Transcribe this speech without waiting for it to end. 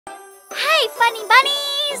Hey, funny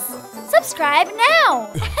bunnies! Subscribe now!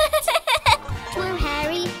 We're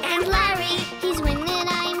Harry and Larry. He's winning,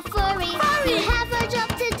 I'm furry. We have our job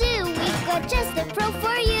to do. We've got just the pro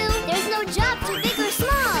for you. There's no job too big or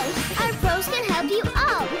small. Our pros can help you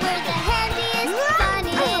all. We're the handiest,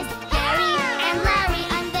 funniest. Harry and Larry,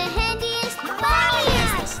 I'm the handiest,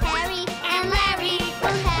 funniest. Harry and Larry,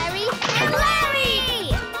 oh Harry and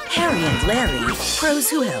Larry. Harry and Larry, pros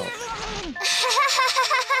who help.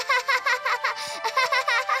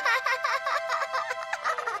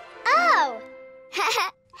 Oh!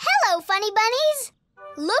 Hello, funny bunnies!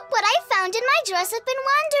 Look what I found in my dress-up and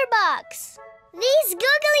wonder box. These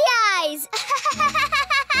googly eyes!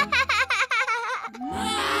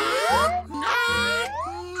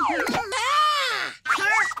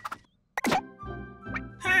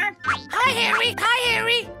 Hi, Harry! Hi,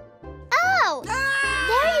 Harry! Oh!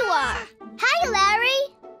 There you are! Hi, Larry!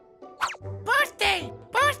 Birthday!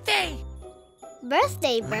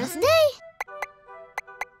 Birthday! Birthday?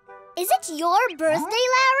 Is it your birthday,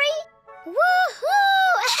 Larry?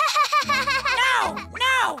 Woohoo!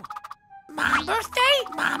 No! Mom birthday?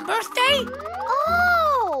 Mom birthday?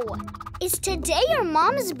 Oh! Is today your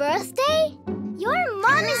mom's birthday? Your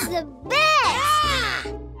mom is the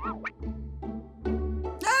best!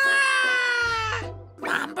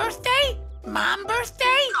 Mom birthday? Mom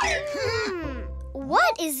birthday?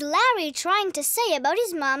 What is Larry trying to say about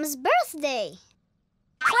his mom's birthday?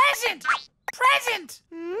 Present! Present!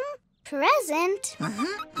 Present?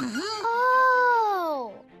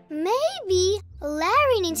 Oh! Maybe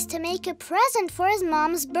Larry needs to make a present for his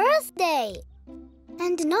mom's birthday.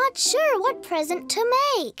 And not sure what present to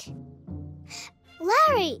make.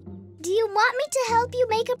 Larry, do you want me to help you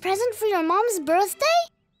make a present for your mom's birthday?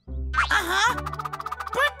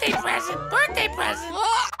 Birthday present! Birthday present!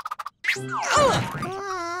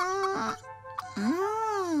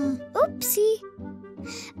 Oopsie.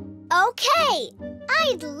 Okay,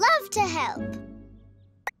 I'd love to help.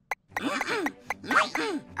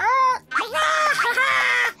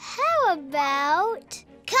 How about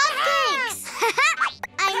cupcakes?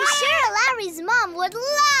 I'm sure Larry's mom would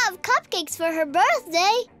love cupcakes for her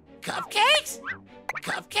birthday. Cupcakes?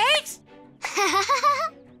 Cupcakes?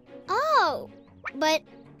 Oh, but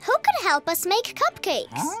who could help us make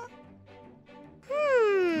cupcakes?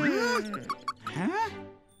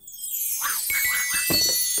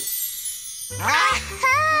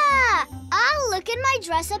 Aha! I'll look in my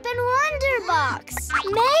dress-up and wonder box.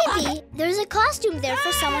 Maybe there's a costume there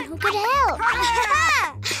for someone who could help.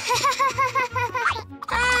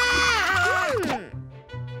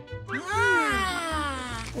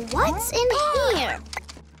 What's in here?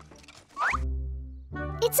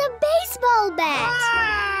 It's a baseball bat.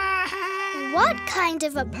 What kind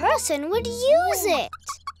of a person would use it?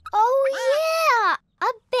 Oh, yeah,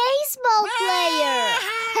 a baseball player.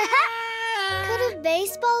 Could a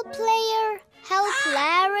baseball player help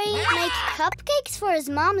Larry make cupcakes for his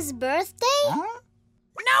mom's birthday?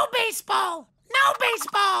 No baseball! No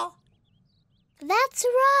baseball! That's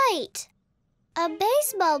right. A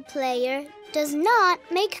baseball player does not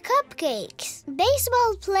make cupcakes.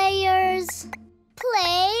 Baseball players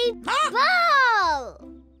play ball.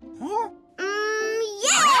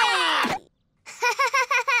 Yay!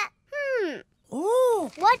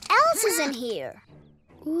 What else is in here?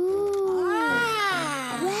 Ooh.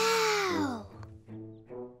 Wow.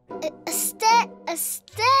 A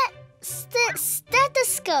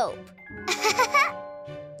stethoscope.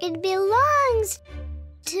 It belongs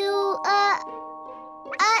to a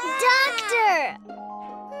doctor.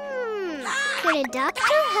 Could a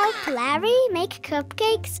doctor help Larry make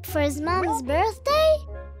cupcakes for his mom's birthday?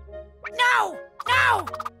 No!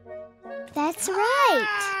 That's right.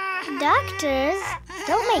 Doctors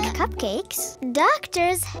don't make cupcakes.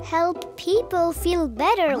 Doctors help people feel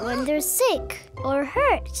better when they're sick or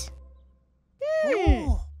hurt.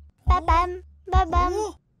 Ba-bam,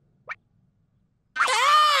 ba-bam.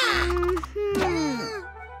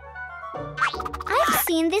 I've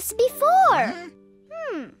seen this before.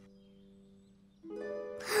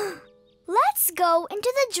 Let's go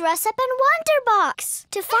into the dress-up and wonder box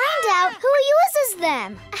to find out who uses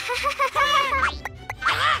them.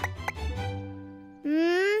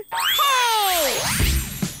 Hey!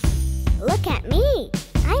 Look at me.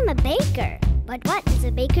 I'm a baker. But what does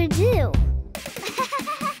a baker do?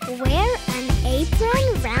 Wear an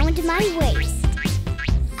apron round my waist.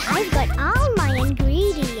 I've got all my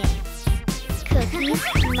ingredients. Cookies,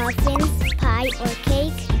 muffins, pie, or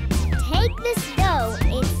cake. Take this dough.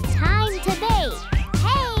 It's time to bake.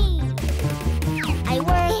 Hey! I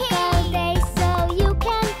work all day so you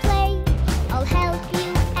can play. I'll help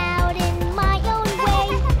you out in my own way.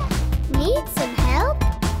 Need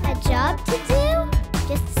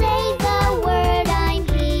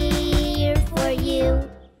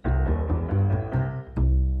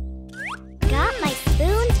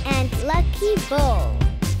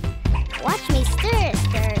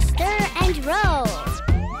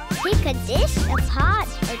a dish, a pot,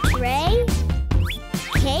 a tray,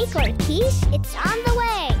 cake or quiche, it's on the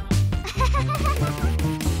way.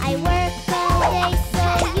 I work all day so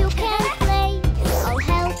you can play. I'll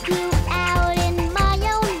help you out in my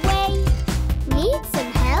own way. Need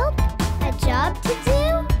some help? A job to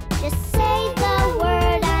do? Just say the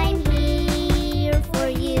word, I'm here for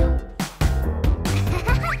you.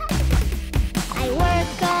 I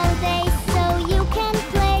work all day so you can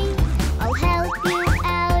play. I'll help you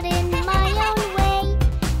out in my own way.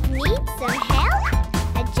 Need some help?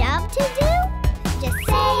 A job to do? Just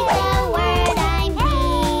say the word, I'm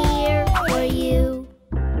here for you.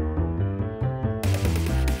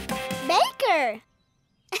 Baker!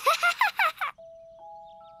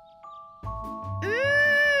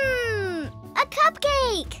 A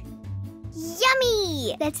cupcake!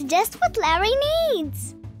 Yummy! That's just what Larry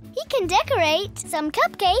needs. He can decorate some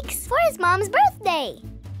cupcakes for his mom's birthday.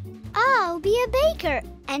 I'll be a baker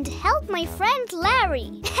and help my friend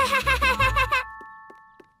Larry.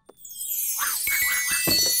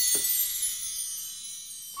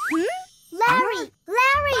 Larry!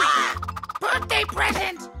 Larry! Birthday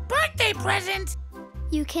present! Birthday present!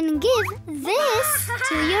 You can give this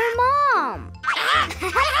to your mom.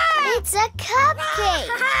 It's a cupcake.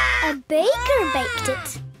 A baker baked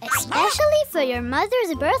it, especially for your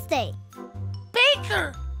mother's birthday.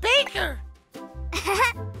 Baker! Baker!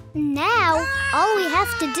 Now, all we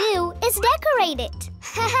have to do is decorate it.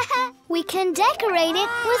 We can decorate it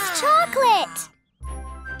with chocolate.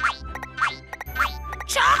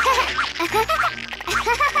 Chocolate!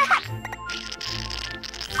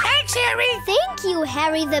 Thanks, Harry! Thank you,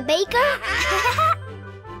 Harry the baker.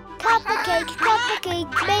 Cupcake,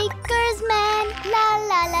 cupcake, baker's man. La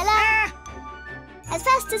la la la. As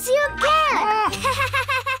fast as you can.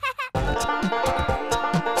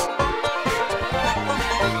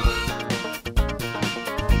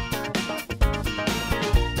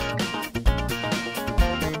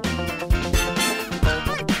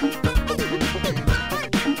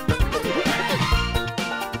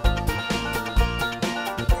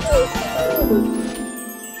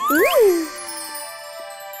 Ooh.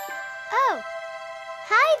 Oh,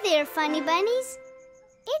 hi there, funny bunnies.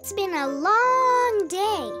 It's been a long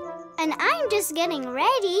day, and I'm just getting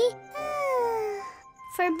ready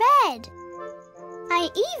for bed. I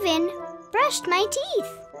even brushed my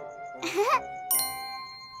teeth.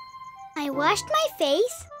 I washed my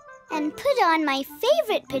face and put on my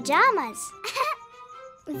favorite pajamas.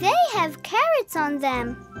 They have carrots on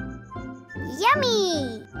them.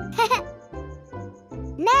 Yummy!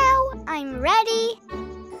 Now I'm ready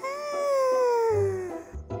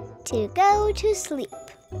to go to sleep.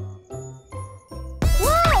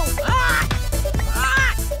 Whoa!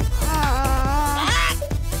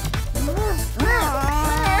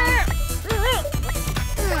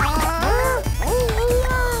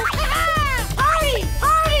 Hurry!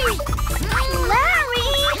 Hurry! Larry!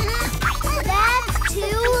 That's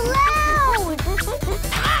too loud!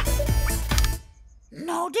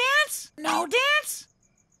 No dance? No dance?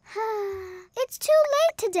 It's too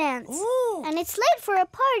late to dance. Ooh. And it's late for a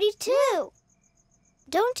party, too.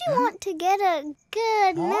 Don't you want to get a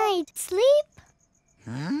good night's sleep?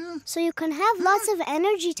 So you can have lots of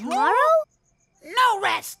energy tomorrow? No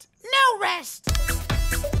rest! No rest!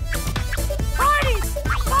 Party!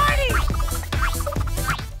 Party!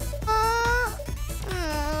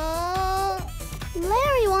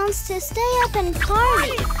 Larry wants to stay up and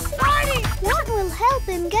party. Party! What will help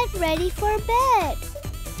him get ready for bed?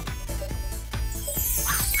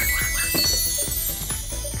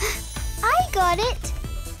 I got it!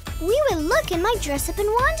 We will look in my dress-up and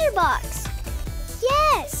wonder box.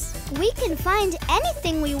 Yes, we can find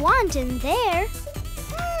anything we want in there.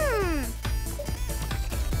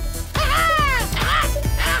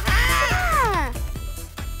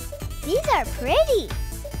 These are pretty.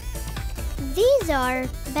 These are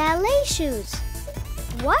ballet shoes.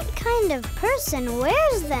 What kind of person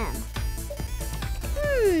wears them?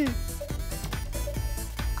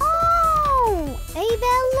 Oh, a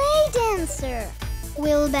ballet dancer.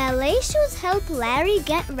 Will ballet shoes help Larry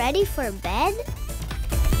get ready for bed?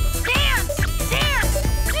 Dance! Dance!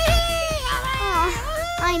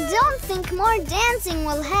 I don't think more dancing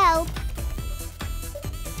will help.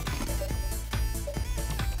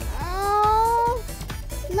 Oh,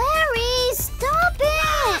 Larry, stop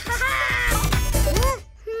it!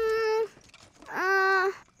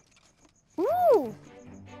 Ooh.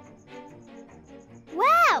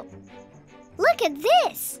 Wow, look at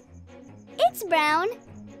this. It's brown,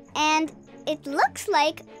 and it looks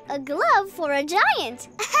like a glove for a giant.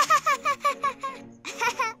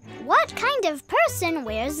 What kind of person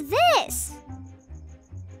wears this?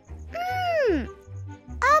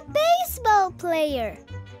 baseball player.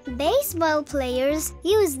 Baseball players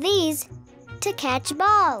use these to catch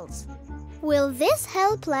balls. Will this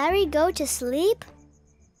help Larry go to sleep?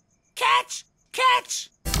 Catch! Catch!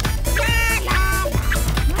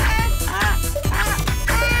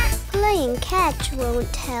 Playing catch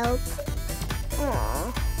won't help.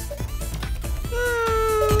 Aww.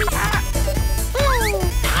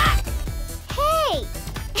 Hey!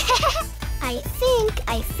 I think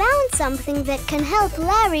I found something that can help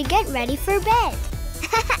Larry get ready for bed.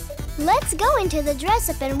 Let's go into the Dress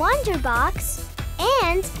Up and Wonder box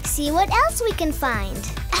and see what else we can find.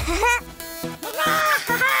 Hey!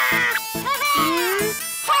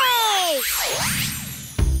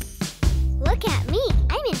 Look at me,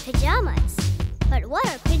 I'm in pajamas. But what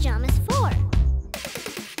are pajamas for?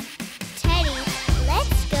 Teddy,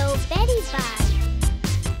 let's go Betty-bye.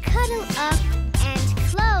 Cuddle up and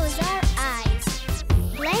close our eyes.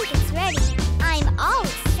 Blankets ready, I'm all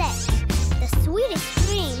set. The sweetest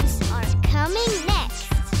dreams are coming next.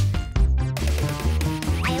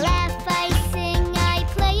 I laugh, I sing, I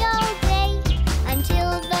play all day until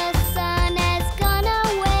the sun has gone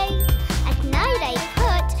away. At night I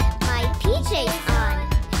put my PJs on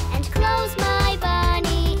and close my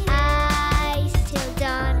bunny eyes till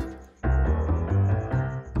dawn.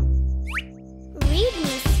 Read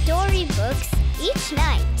me storybooks each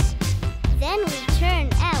night. Then we turn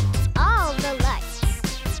out all the lights.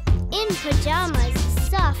 In pajamas,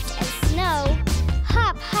 soft as snow,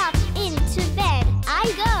 hop, hop into bed I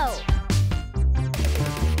go.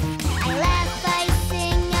 I laugh, I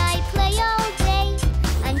sing, I play all day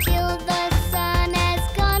until the sun has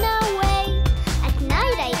gone away. At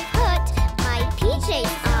night I put my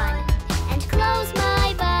PJs on and close my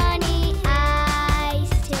bunny eyes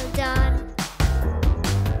till dawn.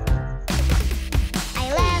 I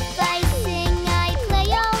laugh, I sing, I play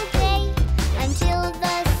all day until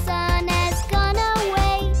the sun has gone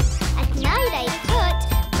away. At night I put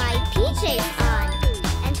my PJs on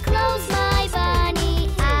and close my bunny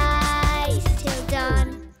eyes till dawn.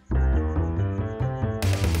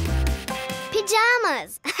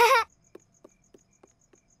 Pajamas!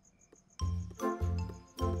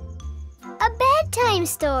 A bedtime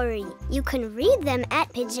story. You can read them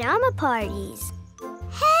at pajama parties.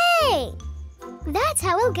 Hey! That's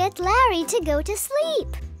how we'll get Larry to go to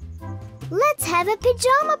sleep. Let's have a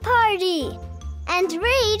pajama party and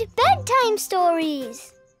read bedtime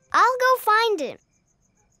stories. I'll go find him.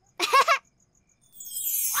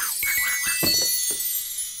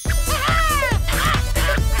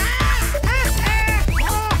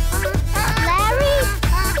 Larry?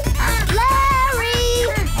 Larry!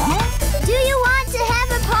 Do you want to have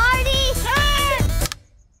a party?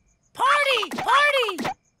 Party! Party!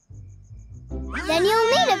 Then you'll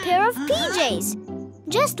need a pair of PJs,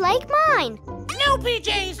 just like mine. No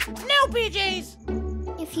PJs! No PJs!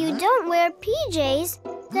 If you don't wear PJs,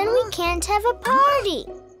 then we can't have a party.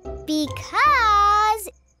 Because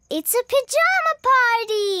it's a pajama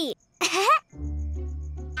party.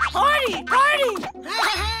 Party! Party!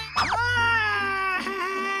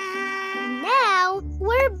 Now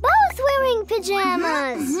we're both wearing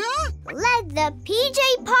pajamas. Let the PJ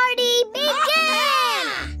party begin!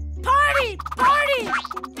 Party! Party!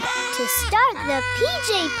 To start the PJ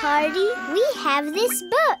party, we have this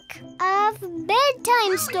book of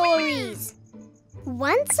bedtime stories.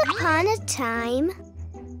 Once upon a time,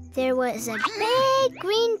 there was a big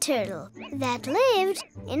green turtle that lived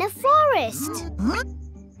in a forest.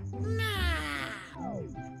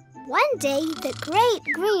 One day, the great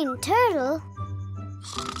green turtle...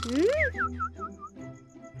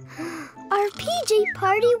 Our PJ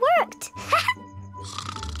party worked!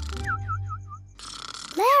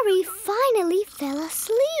 Larry finally fell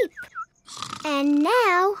asleep. And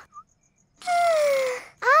now,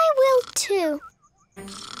 I will too.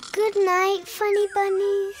 Good night, funny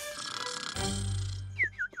bunnies.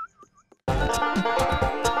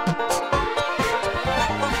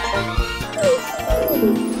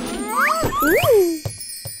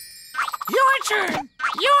 Your turn!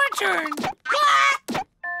 Your turn!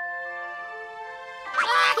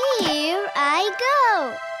 Here I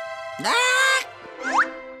go.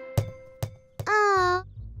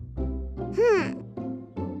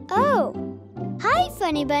 Oh. Hi,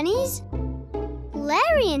 funny bunnies.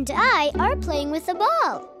 Larry and I are playing with a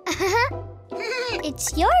ball.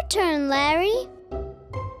 It's your turn, Larry.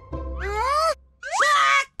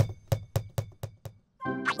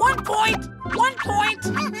 1 point! 1 point!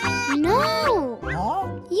 No,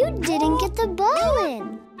 you didn't get the ball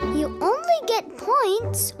in. You only get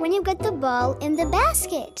points when you get the ball in the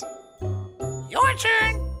basket. Your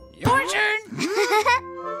turn! Your turn!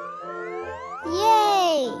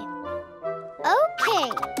 Yay!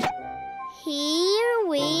 Here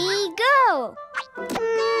we go.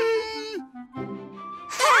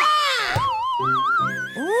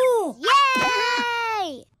 Ooh.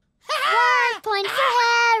 Yay! 1 point for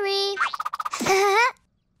Harry.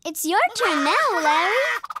 It's your turn now, Larry.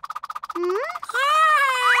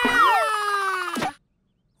 Ah!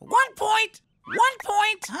 1 point. 1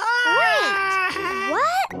 point. Wait,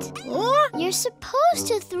 what? You're supposed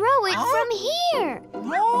to throw it from here.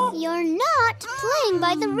 You're not playing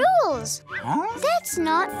by the rules. That's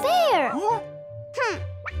not fair.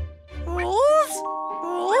 Rules?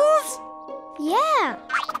 Rules? Yeah,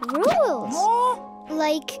 rules.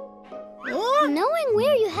 Like knowing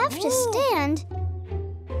where you have to stand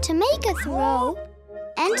to make a throw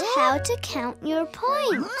and how to count your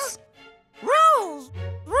points. Rules!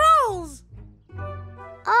 Rules!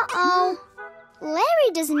 Uh-oh.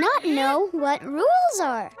 Larry does not know what rules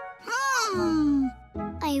are.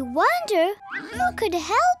 I wonder who could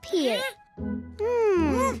help here.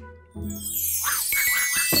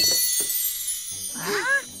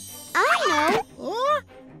 I know.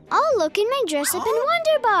 I'll look in my dress-up and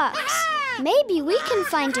wonder box. Maybe we can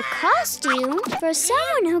find a costume for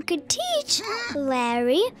someone who could teach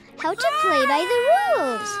Larry how to play by the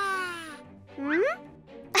rules.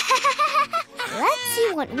 Let's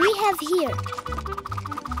see what we have here.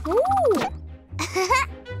 Ooh.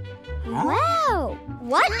 Wow!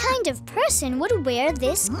 What kind of person would wear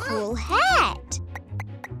this cool hat?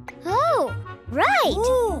 Oh, right!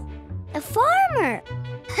 A farmer!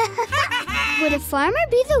 Would a farmer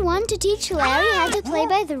be the one to teach Larry how to play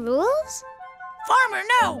by the rules? Farmer,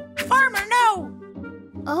 no! Farmer, no!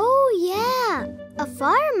 Oh, yeah. A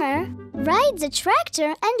farmer rides a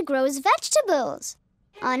tractor and grows vegetables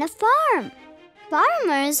on a farm.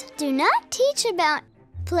 Farmers do not teach about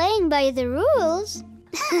playing by the rules.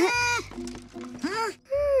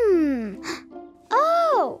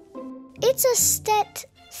 Oh, it's a stethoscope.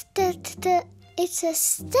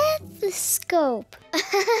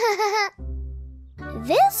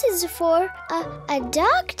 This is for a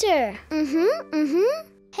doctor.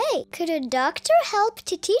 Hey, could a doctor help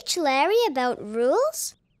to teach Larry about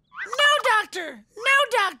rules? No, doctor! No,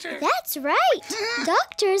 doctor! That's right.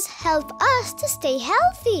 Doctors help us to stay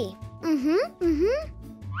healthy.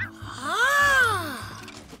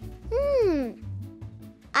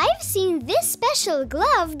 I've seen this special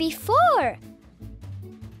glove before.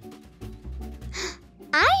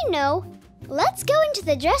 I know. Let's go into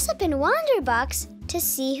the dress-up and wander box to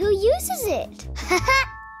see who uses it.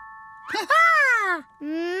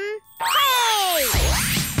 Hey!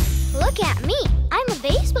 Look at me. I'm a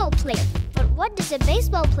baseball player. But what does a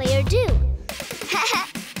baseball player do?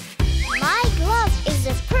 My glove is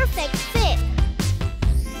a perfect fit.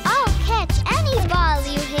 I'll catch any ball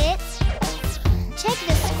you hit. Check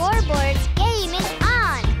the scoreboard. Game is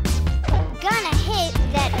on. Gonna hit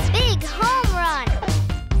that big home run.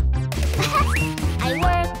 I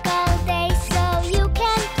work all day so you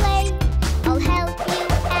can play. I'll help you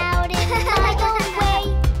out in my own way.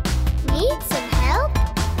 Need some help?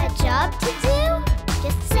 A job to do?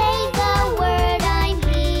 Just say the word, I'm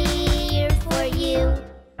here for you.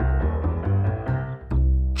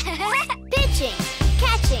 Pitching,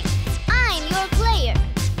 catching, I'm your player.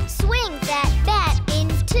 Swing that bat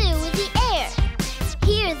into the air.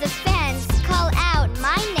 Hear the fans call out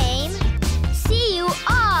my name. See you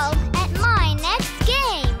all at my next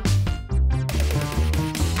game.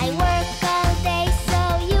 I work all day so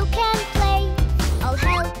you can play. I'll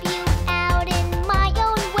help you out in my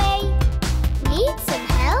own way. Need some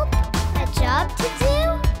help? A job to do?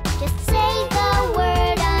 Just say the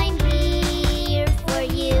word, I'm here for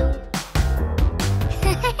you.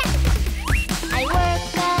 I work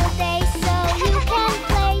all day so you can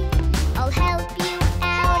play. I'll help you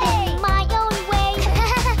out in my own way.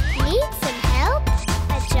 Need some help?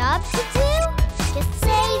 A job to do? Just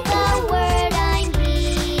say the word, I'm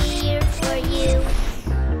here for you.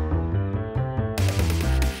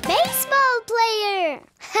 Baseball player!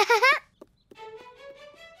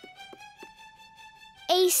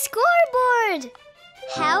 A scoreboard!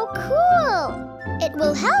 How cool! It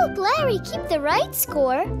will help Larry keep the right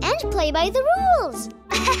score and play by the rules.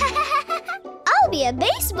 I'll be a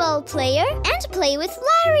baseball player and play with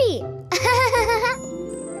Larry.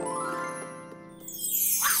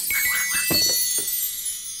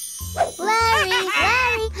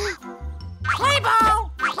 Larry! Play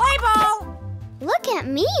ball! Play ball! Look at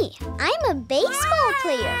me. I'm a baseball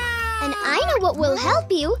player. And I know what will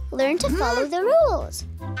help you learn to follow the rules.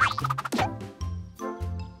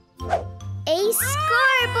 A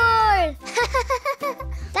scoreboard!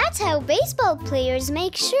 That's how baseball players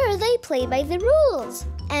make sure they play by the rules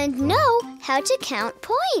and know how to count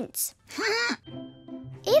points.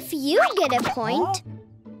 If you get a point,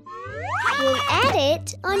 we'll add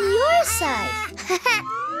it on your side.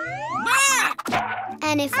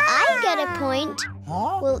 And if I get a point,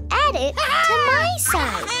 we'll add it to my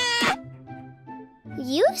side.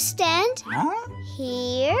 You stand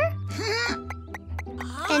here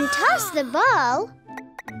and toss the ball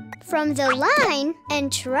from the line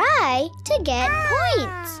and try to get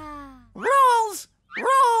points. Rules!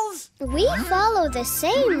 Rules! We follow the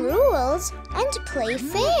same rules and play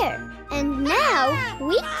fair. And now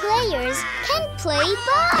we players can play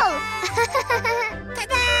ball.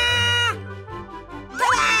 Ta-da!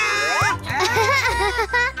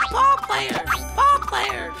 Ball players! Ball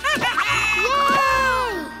players!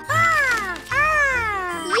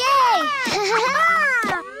 Yay!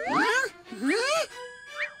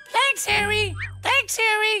 Thanks, Harry! Thanks,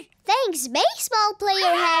 Harry! Thanks, baseball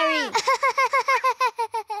player Harry!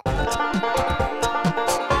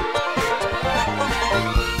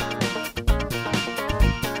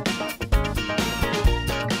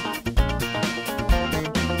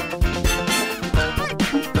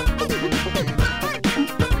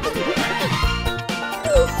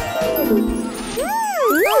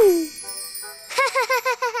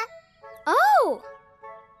 Oh!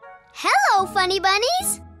 Hello, funny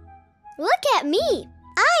bunnies! Look at me!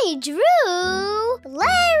 I drew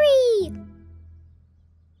Larry!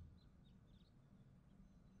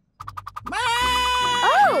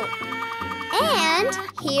 Oh! And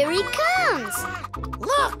here he comes!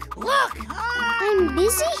 Look! Look! I'm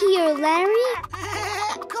busy here, Larry.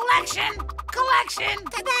 Collection! Collection!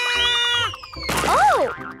 Ta-da!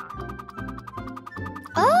 Oh!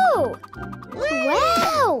 Oh!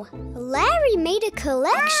 Wow! Larry made a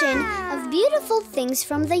collection of beautiful things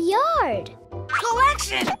from the yard.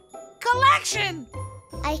 Collection! Collection!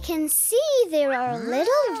 I can see there are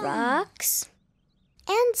little rocks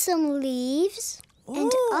and some leaves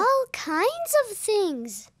and all kinds of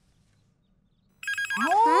things.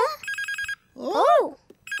 Huh? Oh!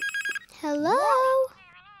 Hello?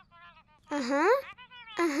 Uh-huh.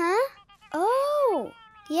 Uh-huh. Oh!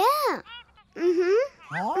 Yeah.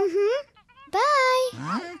 Bye.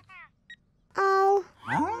 Oh.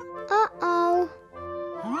 Uh-oh.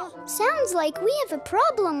 Sounds like we have a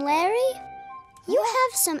problem, Larry. You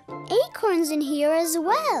have some acorns in here as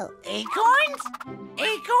well. Acorns?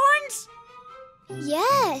 Acorns?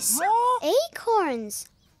 Yes, acorns.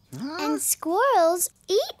 And squirrels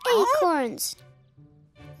eat acorns.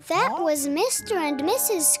 That was Mr. and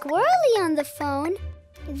Mrs. Squirrely on the phone.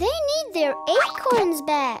 They need their acorns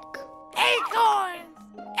back. Acorns!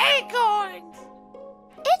 Acorns!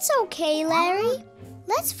 It's okay, Larry.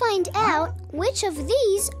 Let's find out which of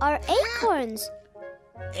these are acorns.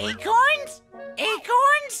 Acorns?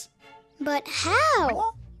 Acorns? But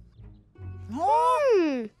how?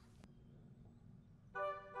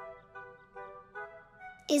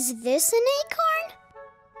 Is this an acorn?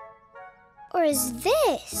 Or is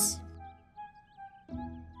this?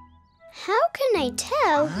 How can I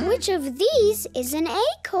tell which of these is an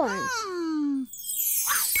acorn?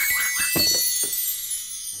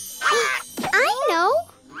 I know!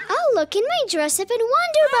 I'll look in my dress-up and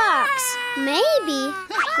wonder box. Maybe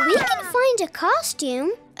we can find a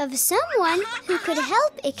costume of someone who could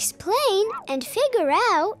help explain and figure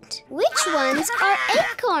out which ones are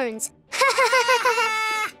acorns.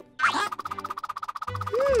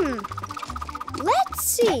 Let's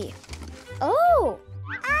see. Oh,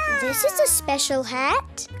 this is a special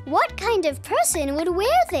hat. What kind of person would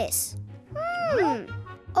wear this?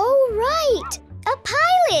 Oh, right. A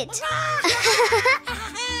pilot!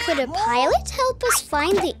 Could a pilot help us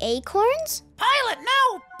find the acorns? Pilot,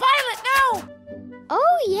 no! Pilot, no!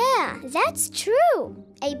 Oh, yeah, that's true.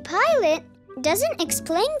 A pilot doesn't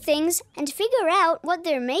explain things and figure out what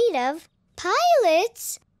they're made of.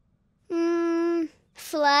 Pilots?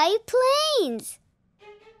 Fly planes.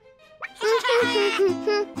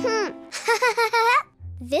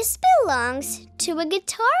 This belongs to a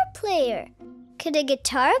guitar player. Could a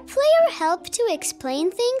guitar player help to explain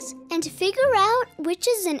things and figure out which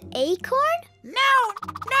is an acorn? No!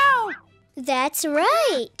 No! That's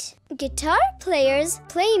right. Guitar players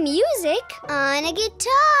play music on a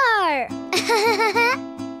guitar.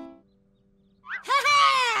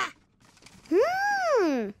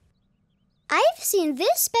 I've seen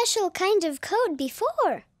this special kind of coat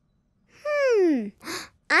before.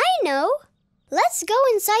 I know. Let's go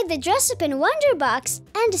inside the dress-up and wonder box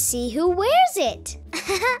and see who wears it.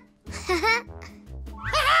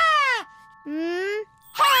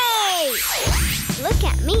 Hey! Look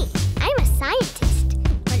at me. I'm a scientist.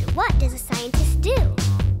 But what does a scientist do?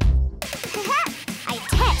 I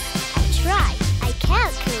test, I try, I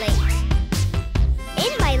calculate.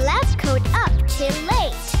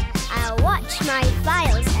 my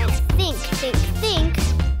files and think, think, think.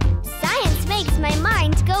 Science makes my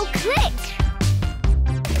mind go click.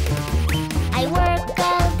 I work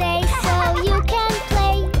all day so you can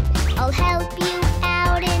play. I'll help you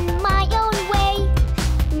out in my own way.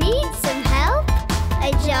 Need some help?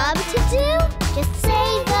 A job to do? Just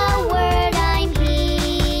say the word, I'm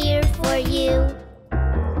here for you.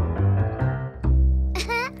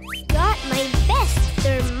 Got my best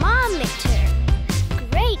thermometer.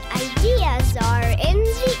 Great ideas are in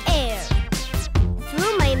the air.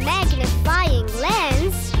 Through my magnifying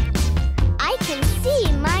lens, I can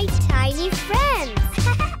see my tiny friends.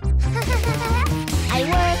 I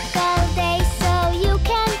work all day so you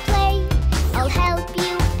can play. I'll help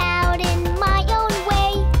you out in my own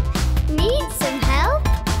way. Need some help?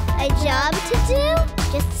 A job to do?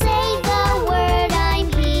 Just say the word, I'm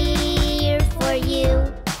here for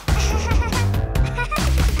you.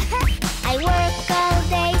 I work all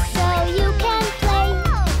day so you can play.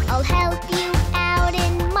 I'll help you out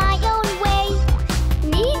in my own way.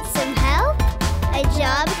 Need some help? A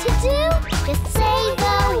job to do? Just say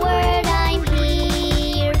the word, I'm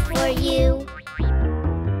here for you.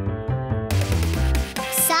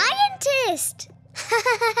 Scientist!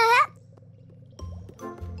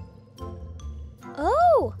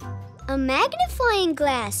 Oh, a magnifying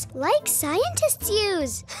glass like scientists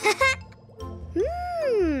use.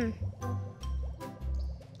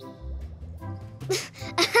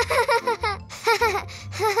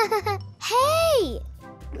 Hey!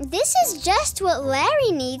 This is just what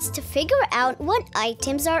Larry needs to figure out what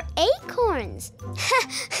items are acorns.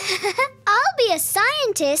 I'll be a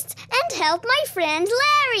scientist and help my friend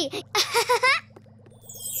Larry.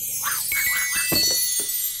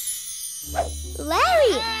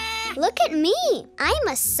 Larry, look at me. I'm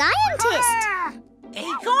a scientist.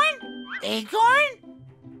 Acorn? Acorn?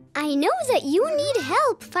 I know that you need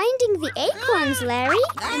help finding the acorns, Larry,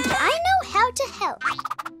 and I know how to help.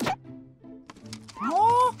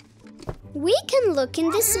 Oh, We can look in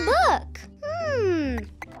this book.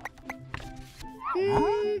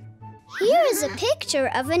 Here is a picture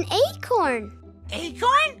of an acorn.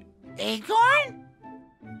 acorn? Acorn?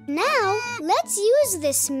 Now, let's use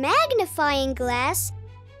this magnifying glass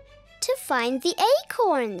to find the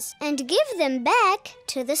acorns and give them back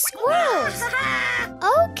to the squirrels.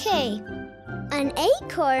 Okay, an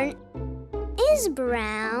acorn is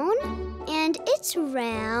brown and it's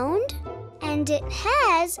round and it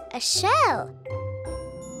has a shell.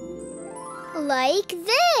 Like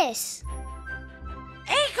this.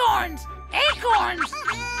 Acorns! Acorns!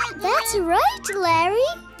 That's right,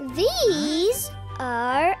 Larry. These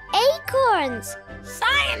are acorns.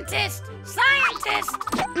 Scientist! Scientist!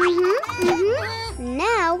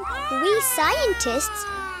 Now, we scientists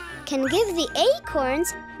can give the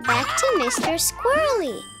acorns back to Mr.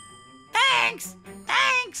 Squirrely. Thanks!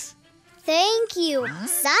 Thanks! Thank you,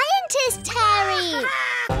 Scientist Harry!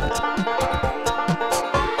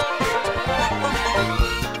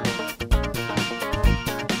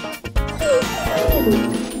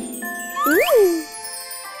 Ooh.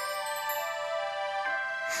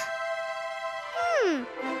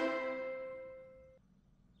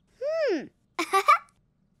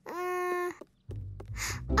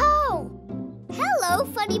 Oh! Hello,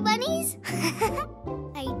 Funny Bunnies!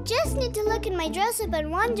 I just need to look in my Dress Up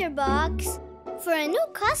and Wonder box for a new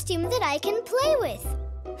costume that I can play with.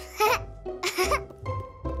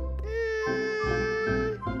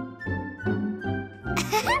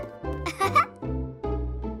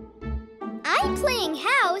 I'm playing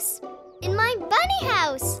house in my bunny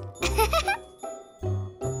house.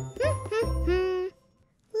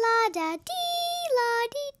 La da dee, la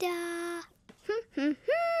dee da.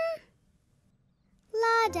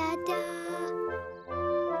 La da da.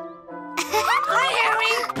 Hi,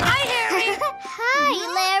 Harry! Hi, Harry! Hi,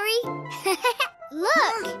 Larry.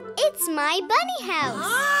 Look, it's my bunny house.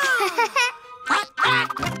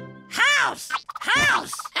 House!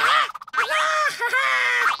 House!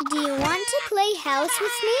 Do you want to play house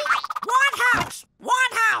with me? Want house!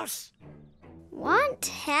 Want house! Want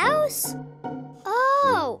house?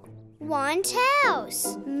 Oh, want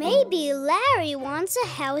house. Maybe Larry wants a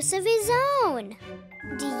house of his own.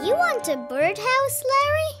 Do you want a birdhouse,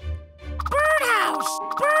 Larry? Birdhouse!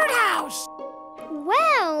 Birdhouse!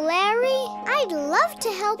 Wow, Larry, I'd love to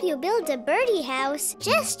help you build a birdie house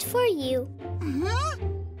just for you.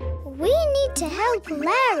 We need to help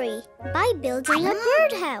Larry by building a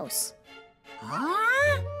birdhouse.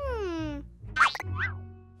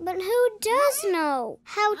 But who does know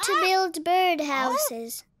how to build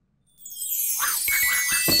birdhouses?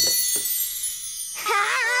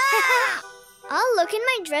 I'll look in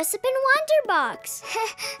my dress-up and wonder box.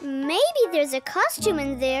 Maybe there's a costume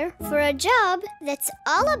in there for a job that's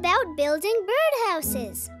all about building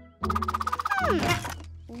birdhouses.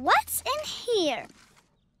 What's in here?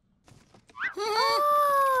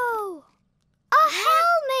 Oh, a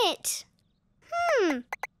helmet!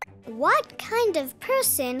 What kind of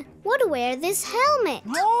person would wear this helmet?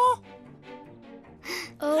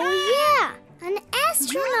 Oh yeah, an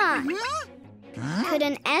astronaut. Could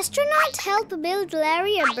an astronaut help build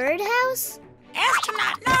Larry a birdhouse?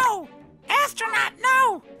 Astronaut, no! Astronaut,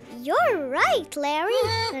 no! You're right, Larry.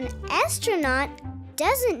 An astronaut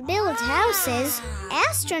doesn't build houses.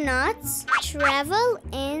 Astronauts travel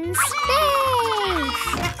in space.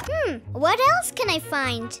 What else can I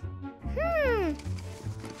find?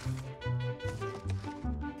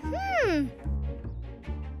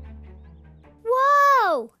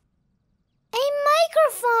 Whoa! A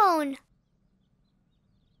microphone!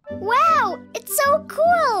 Wow, it's so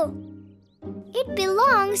cool! It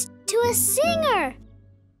belongs to a singer.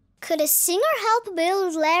 Could a singer help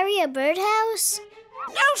build Larry a birdhouse?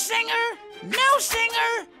 No singer! No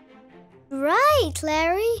singer! Right,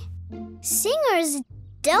 Larry. Singers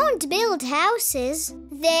don't build houses.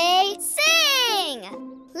 They sing!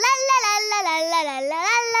 La la la la la la la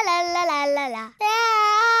la la la la la la.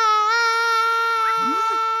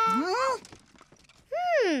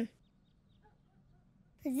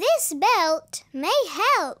 This belt may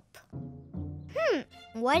help.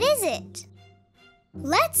 What is it?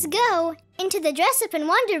 Let's go into the dress-up and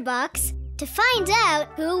wonder box to find out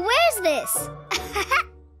who wears this.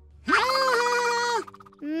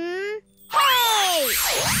 Hey!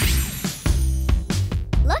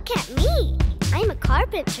 Look at me. I'm a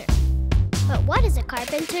carpenter. But what does a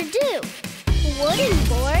carpenter do? Wooden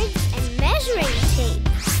boards and measuring tape.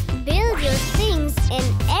 Build your things in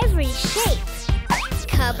every shape.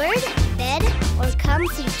 Cupboard, bed, or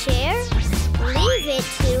comfy chair? Leave it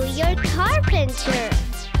to your carpenter.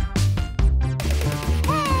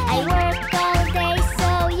 I work all day so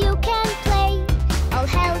you can play. I'll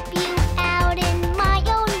help you out in my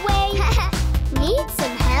own way. Need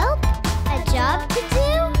some help? A job to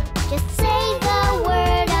do? Just say the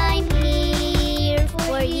word, I'm here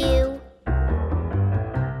for you.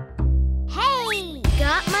 Hey,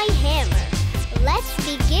 got my hammer. Let's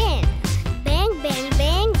begin. Bang, bang,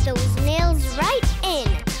 bang, those nails right in.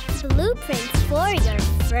 Blueprints for your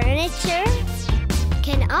furniture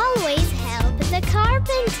can always help the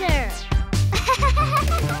carpenter.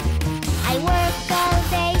 I work all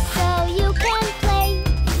day so you can play.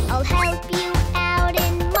 I'll help you out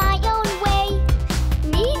in my own way.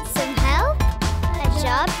 Need some help? A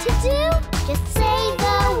job to do? Just say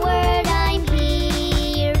the word, I'm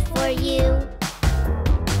here for you.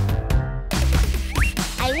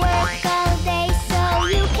 I work all day so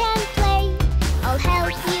you can play. I'll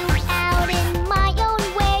help you out in my own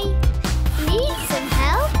way. Need some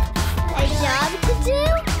help? A job to do?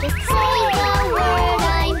 Just say the word,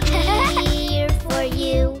 I'm here for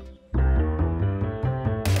you.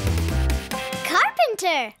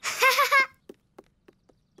 Carpenter!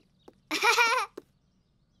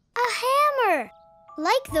 A hammer!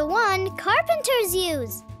 Like the one carpenters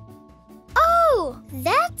use. Oh,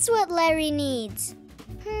 that's what Larry needs.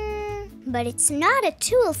 But it's not a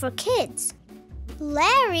tool for kids.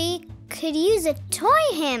 Larry could use a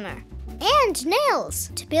toy hammer and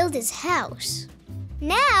nails to build his house.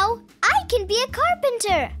 Now I can be a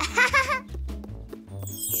carpenter.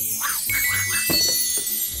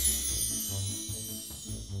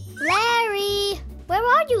 Larry! Where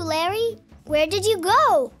are you, Larry? Where did you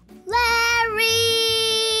go? Larry!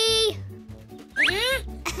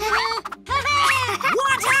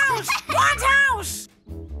 Want house! Want house!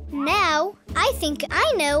 Now, I think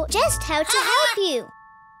I know just how to help you.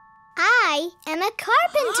 I am a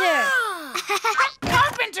carpenter.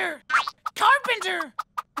 Carpenter! Carpenter!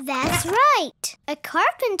 That's right. A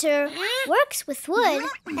carpenter works with wood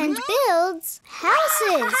and builds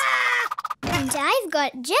houses. And I've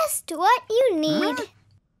got just what you need.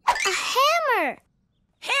 A hammer.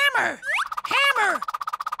 Hammer! Hammer!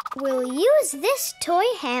 We'll use this toy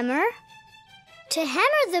hammer to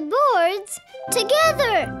hammer the boards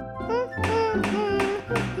together.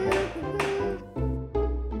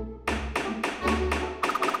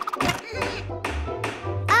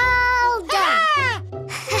 All done.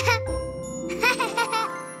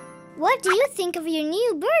 What do you think of your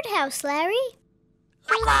new birdhouse, Larry?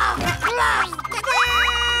 Love! Love!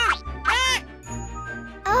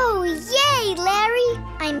 Oh, yay, Larry!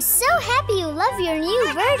 I'm so happy you love your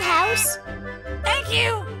new birdhouse. Thank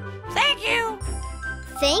you! Thank you!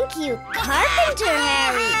 Thank you, Carpenter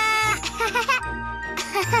Harry.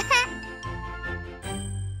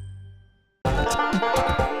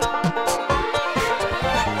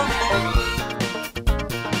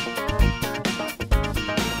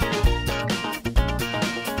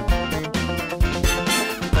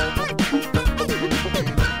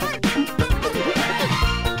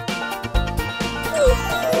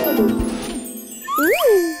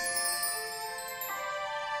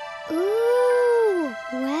 Ooh,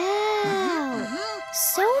 wow.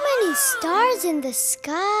 So many stars in the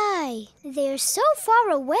sky. They're so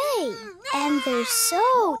far away, and they're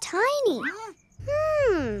so tiny.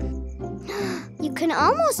 You can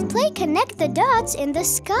almost play connect the dots in the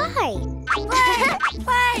sky.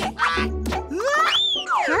 Play!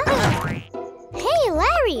 Huh? Hey,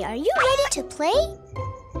 Larry, are you ready to play?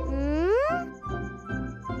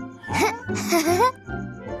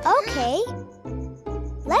 Okay.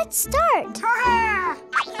 Let's start.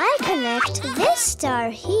 I connect this star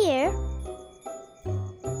here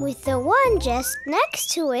with the one just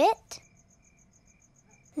next to it.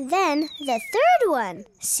 Then the third one.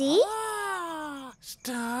 See?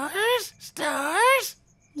 Stars? Stars?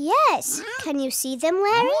 Yes. Can you see them,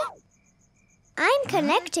 Larry? I'm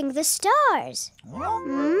connecting the stars.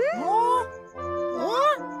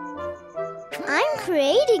 I'm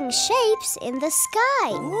creating shapes in the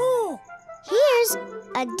sky. Here's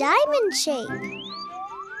a diamond shape.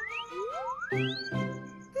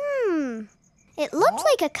 It looked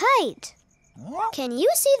like a kite. Can you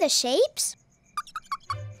see the shapes?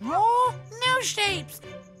 No shapes.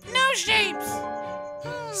 No shapes.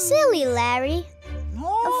 Silly Larry.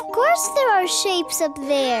 Of course there are shapes up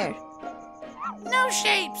there. No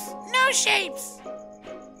shapes. No shapes.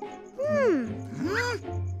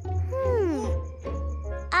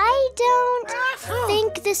 I don't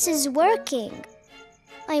think this is working.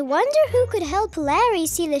 I wonder who could help Larry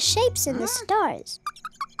see the shapes in the stars.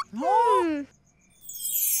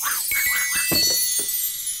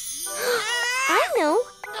 I know.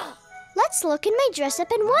 Let's look in my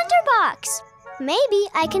dress-up and wonder box. Maybe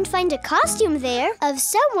I can find a costume there of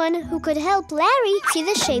someone who could help Larry see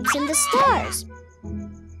the shapes in the stars.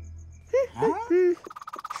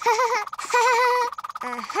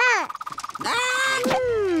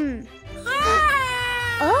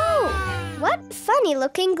 Oh, what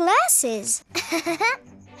funny-looking glasses.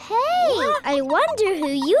 Hey, I wonder who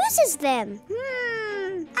uses them.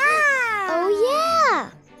 Oh, yeah.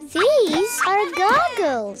 These are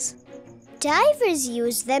goggles. Divers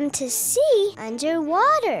use them to see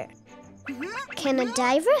underwater. Can a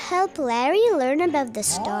diver help Larry learn about the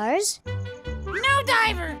stars? No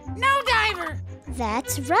diver. No diver.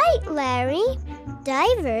 That's right, Larry.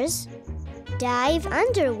 Divers dive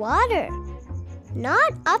underwater,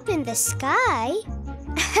 not up in the sky.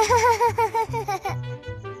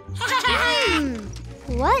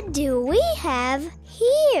 What do we have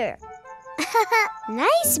here?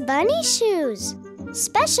 Nice bunny shoes,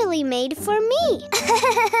 specially made for me.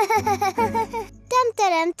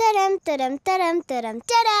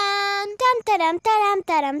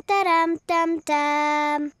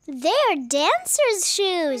 They're dancer's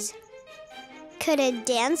shoes. Could a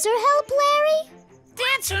dancer help Larry?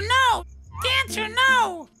 Dancer, no! Dancer,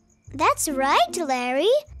 no! That's right,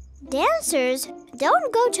 Larry. Dancers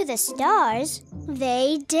don't go to the stars.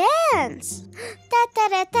 They dance.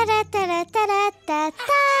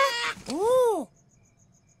 Ooh!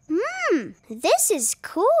 This is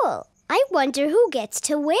cool. I wonder who gets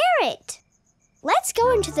to wear it. Let's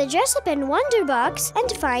go into the dress-up and wonder box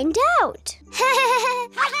and find out.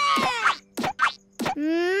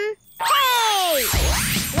 Hey!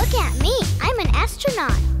 Look at me. I'm an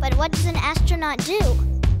astronaut. But what does an astronaut do?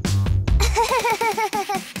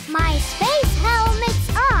 My space helmet's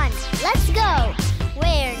on. Let's go.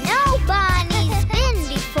 Where no bunny's been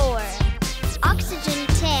before. Oxygen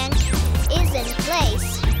tank is in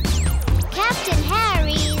place. Captain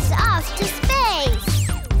Harry's off to space.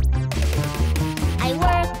 I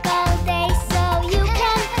work all day so you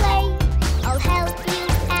can play. I'll help you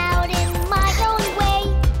out in my own way.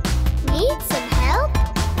 Need some help?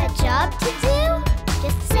 A job to do?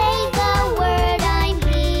 Just say the word, I'm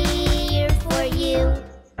here.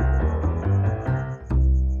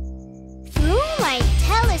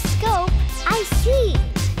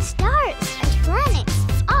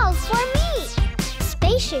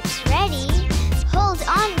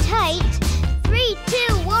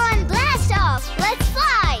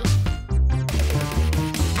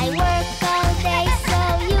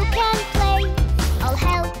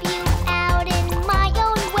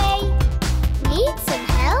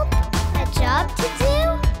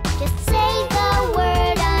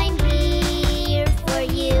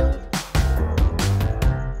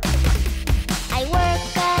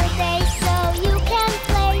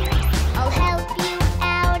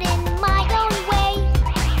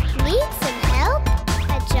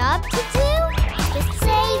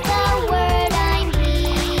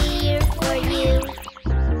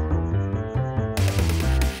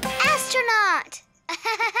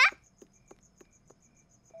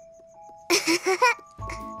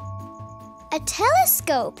 A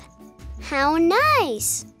telescope. How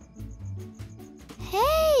nice!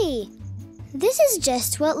 Hey, this is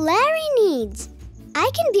just what Larry needs. I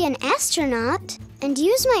can be an astronaut and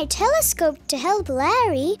use my telescope to help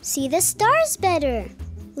Larry see the stars better.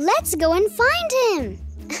 Let's go and find him.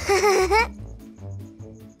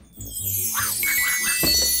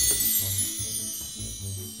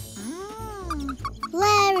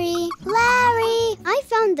 Larry, I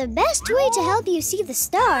found the best way to help you see the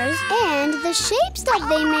stars and the shapes that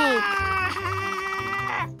they make.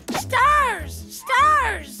 Stars!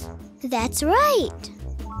 That's right.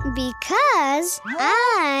 Because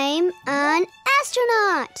I'm an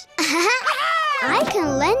astronaut. I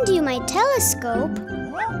can lend you my telescope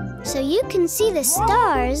so you can see the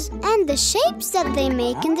stars and the shapes that they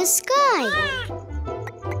make in the sky.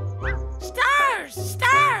 Stars!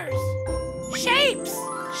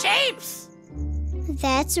 Shapes!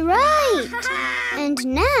 That's right. And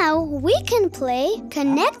now we can play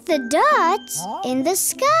Connect the Dots in the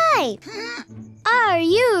sky. Are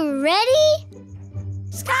you ready?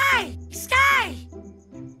 Sky!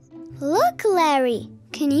 Look, Larry.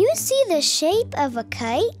 Can you see the shape of a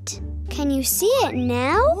kite? Can you see it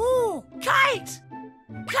now? Ooh, kite!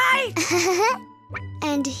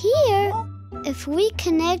 And here, if we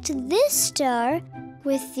connect this star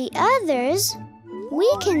with the others, we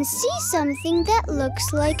can see something that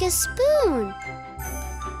looks like a spoon.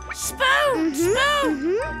 Spoon!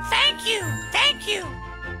 Thank you!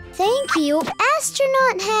 Thank you,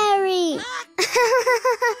 Astronaut Harry!